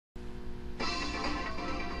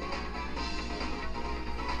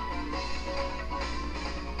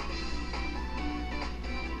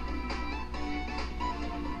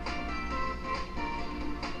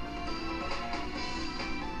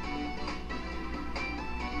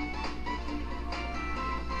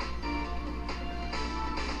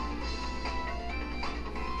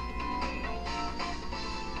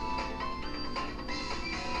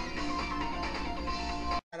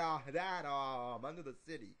under the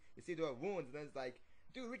city. You see there are ruins, and then it's like,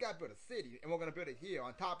 dude, we gotta build a city, and we're gonna build it here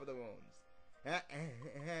on top of the ruins.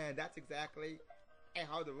 And that's exactly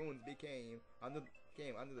how the ruins came under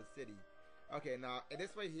the city. Okay, now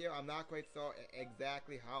this way here, I'm not quite sure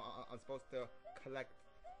exactly how I'm supposed to collect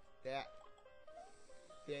that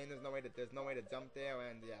thing. There's no way to jump there,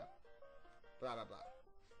 and yeah, blah blah blah.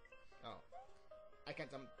 Oh, I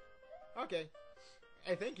can't jump. Okay.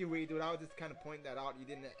 Hey, thank you, Wee Dude. I was just kind of pointing that out. You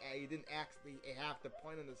didn't actually have to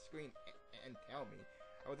point on the screen and tell me.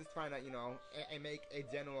 I was just trying to, make a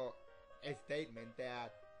general statement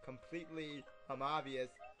that completely obvious,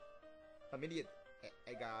 immediate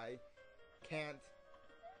a guy can't.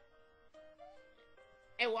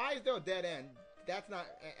 Hey, why is there a dead end? That's not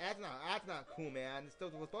cool, man. It's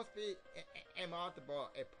supposed to be multiple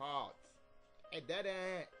parts. A dead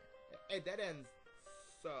ends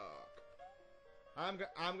suck. I'm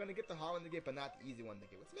gonna get the hard one to get, but not the easy one to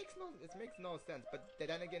get. It makes no sense. But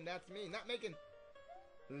then again, that's me not making.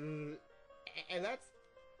 And let's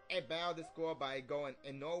battle the score by going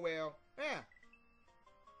in nowhere. Yeah.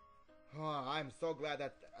 Oh, I'm so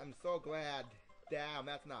glad. Damn,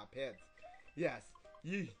 that's not pits. Yes.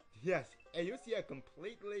 Yes. And you see a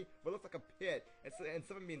completely what looks like a pit, and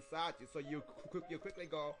something being inside you. So you quickly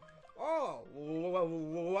go. Oh,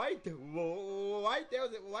 right there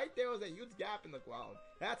was a huge gap in the ground.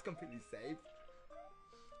 That's completely safe.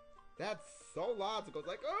 That's so logical. It's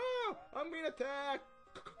like, oh, I'm being attacked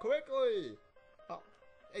quickly. Oh,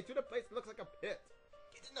 hey, to the place that looks like a pit.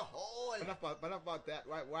 Get in the hole. Enough about that.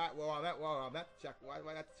 Right, I'm at the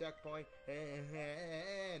checkpoint,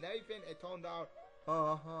 and everything it turned out.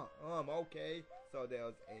 Okay. So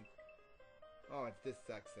there's it's this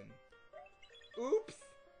section. Oops.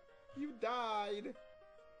 You died!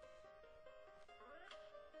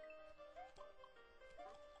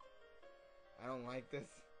 I don't like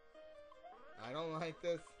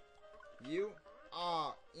this. You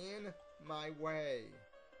are in my way.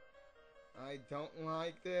 I don't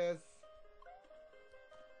like this.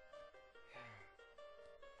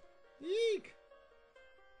 Eek!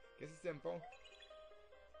 Guess it's simple.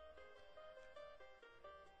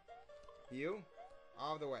 You?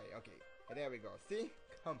 All the way. Okay. There we go. See?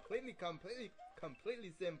 Completely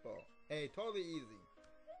simple. Hey, totally easy.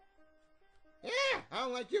 Yeah! I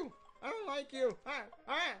don't like you!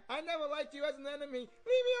 I never liked you as an enemy!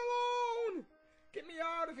 Leave me alone! Get me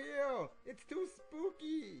out of here! It's too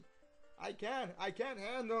spooky! I can't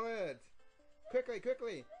handle it!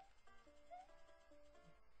 Quickly!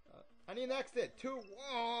 I need an exit! Too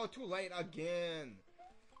late again!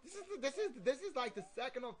 This is like the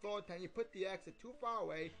second or third time you put the exit too far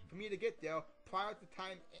away for me to get there prior to the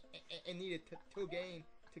time it needed to gain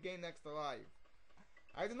extra life.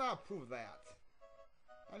 I do not approve that.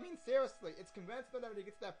 I mean, seriously, it's conventional that when you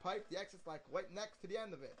get to that pipe, the exit's like right next to the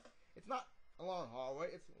end of it. It's not a long hallway,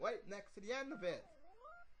 it's right next to the end of it.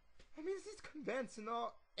 I mean, this is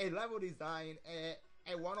conventional, a level design,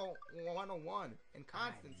 a 101 in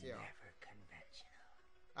Constance here. Never conventional.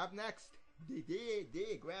 Up next,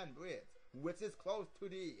 the Grand Bridge, which is close to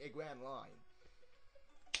the Grand Line.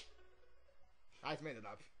 I just made it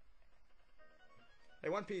up. Hey,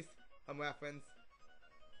 One Piece, reference.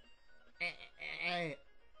 And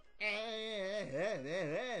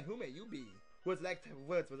who may you be? Would you like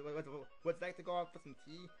to go out for some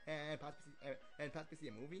tea and possibly see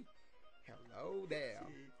a movie? Hello there.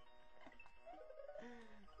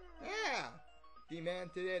 Yeah,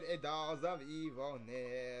 demented dolls of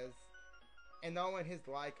evilness. And knowing his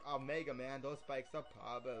like of Megaman, those spikes are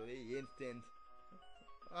probably instant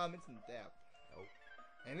death. Nope.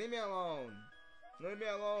 And leave me alone.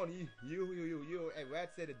 You, a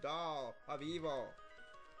red-city doll of evil.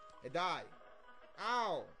 Die.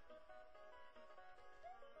 Ow.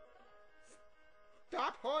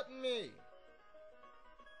 Stop hurting me.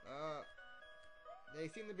 They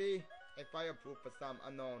seem to be a fireproof for some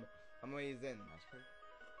unknown reason.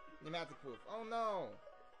 Pneumatic proof. Oh no.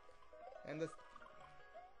 And this,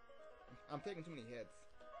 I'm taking too many hits.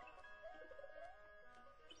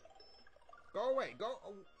 Go away, go.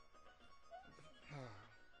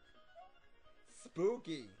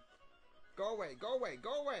 Spooky. Go away.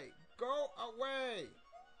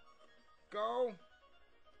 Go.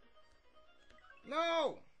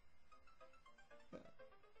 No.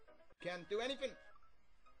 Can't do anything.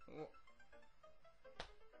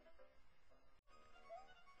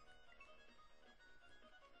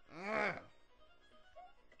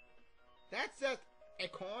 That's just a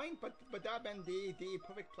coin, but that been the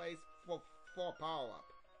perfect place for power up.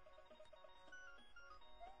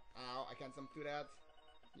 Ow! I can't jump through that.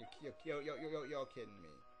 You're kidding me.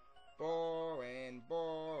 Boring,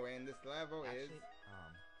 boring. This level is...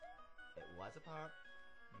 Actually, it was a power-up,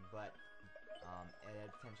 but it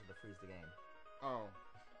had potential to freeze the game. Oh.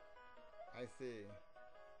 I see.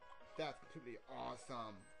 That's completely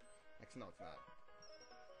awesome. Actually, no, it's not.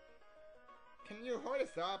 Can you hurry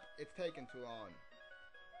this up? It's taking too long.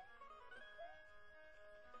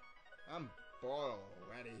 I'm bored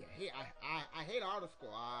already. I hate auto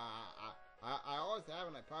school. I always have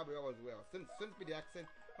and I probably always will. Since the accent,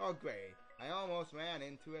 oh great. I almost ran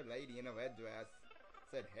into a lady in a red dress.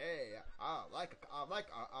 Said, hey, I like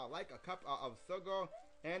a cup of sugar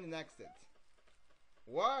and an exit.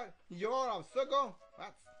 What? You're of sugar?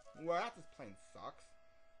 That just plain sucks.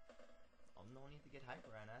 Oh, no need to get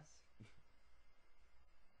hyper on us.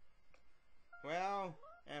 Well,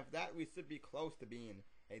 after that we should be close to being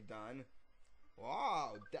done.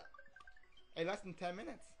 Wow, in less than 10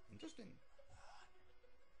 minutes. Interesting.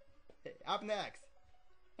 Hey, up next,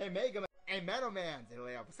 a Megaman, a Metalman's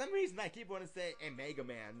layout. For some reason, I keep wanting to say a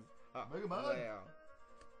Megaman's Megaman. layout.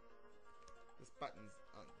 This button's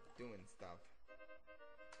doing stuff.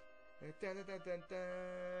 Dun, dun, dun, dun,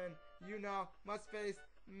 dun. You know, must face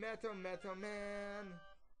Metal Man.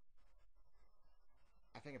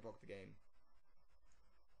 I think I broke the game.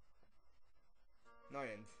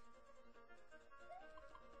 Annoyance.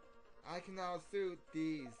 I can now suit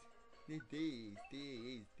these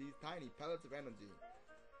tiny pellets of energy.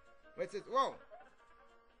 Which is, whoa!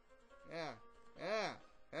 Yeah,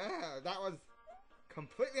 that was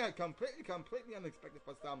completely unexpected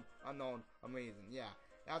for some unknown reason. Yeah,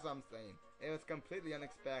 that's what I'm saying. It was completely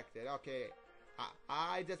unexpected. Okay,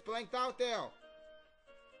 I just blanked out there.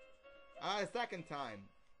 A second time.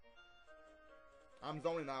 I'm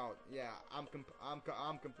zoning out. Yeah, I'm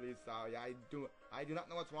completely sorry. I do not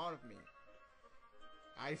know what's wrong with me.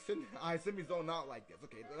 I shouldn't be zoning out like this.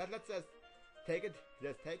 Okay, let's just take a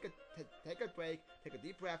break, take a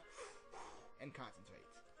deep breath, and concentrate.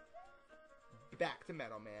 Back to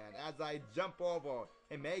Metalman as I jump over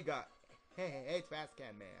a mega hey trash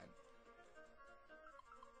can man.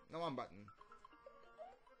 No one button.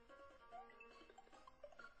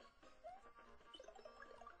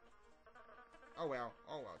 Oh well,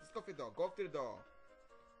 just go through the door, go through the door.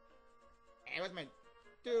 Hey, what's my...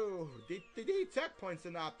 Dude, the checkpoints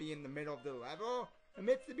should not be in the middle of the level.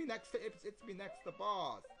 It's to be next to the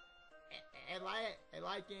boss. And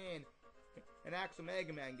like in an actual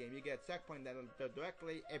Mega Man game, you get a checkpoint that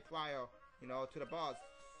directly prior, to the boss.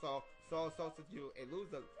 So you lose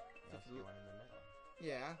the... That's the one in the middle.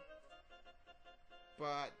 Yeah.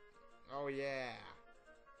 But, oh yeah.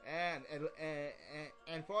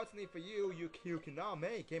 And fortunately for you, you can now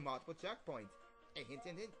make a multiple checkpoints. A hint,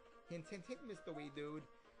 Mr. Wee Dude.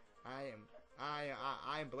 I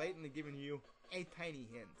am blatantly giving you a tiny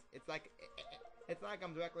hint. It's like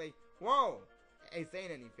I'm directly, whoa, ain't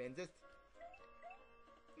saying anything. Just,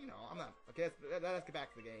 I'm not. Okay, let's get back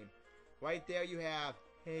to the game. Right there, you have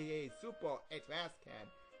a super trash can,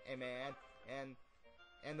 a man,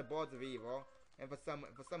 and the boards of evil. And for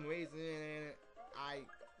some reason,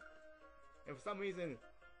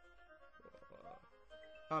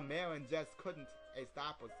 Marin just couldn't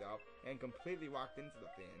stop herself and completely walked into the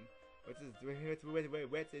thing, which is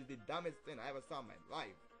the dumbest thing I ever saw in my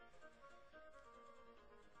life.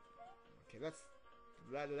 Okay, let's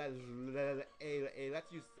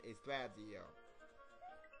use a strategy here.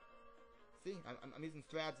 See, I'm using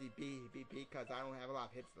strategy B because I don't have a lot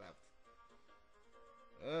of hits left.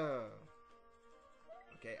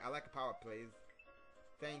 Okay, I like a power, please.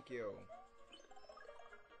 Thank you.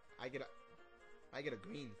 I get a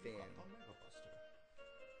green fan.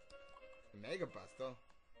 Mega Buster.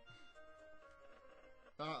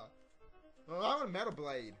 I want a Metal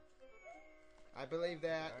Blade. I believe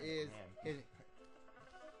that is.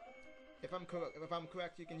 If I'm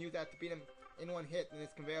correct, you can use that to beat him in one hit, and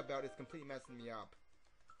this conveyor belt is completely messing me up.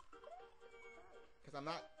 Cause I'm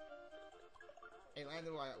not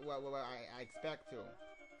landing where I expect to.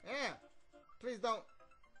 Yeah, please don't.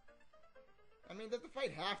 I mean, does the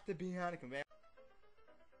fight have to be on a conveyor?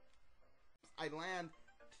 I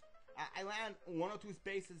land one or two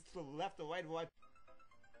spaces to the left or right.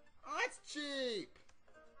 Oh, that's cheap.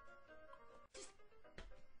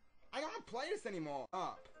 I don't play this anymore.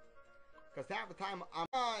 Cause half the time I'm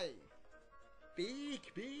be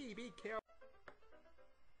careful.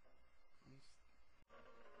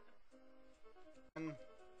 1,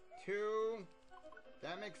 2.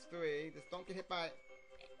 That makes 3. Just don't get hit by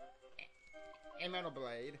a Metal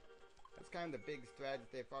Blade. That's kind of the big strategy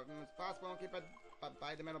there. For as possible, don't get hit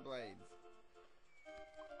by the Metal Blades.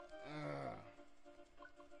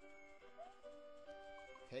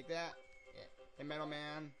 Take that. A Metal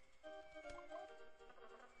Man.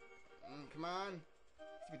 Come on.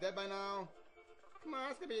 Should be dead by now. Come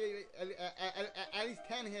on, it's gonna be at least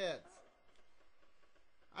 10 hits.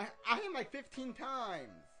 I hit him like 15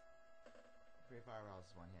 times. 3 fireballs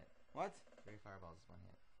is 1 hit. What? 3 fireballs is 1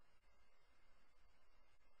 hit.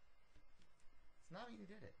 So now you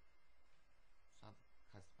did it. So how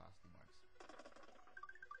the velocity works.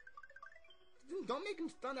 Dude, don't make him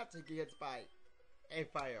stun after he gets by a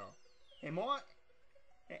fire. And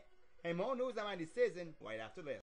more news on my decision right after this.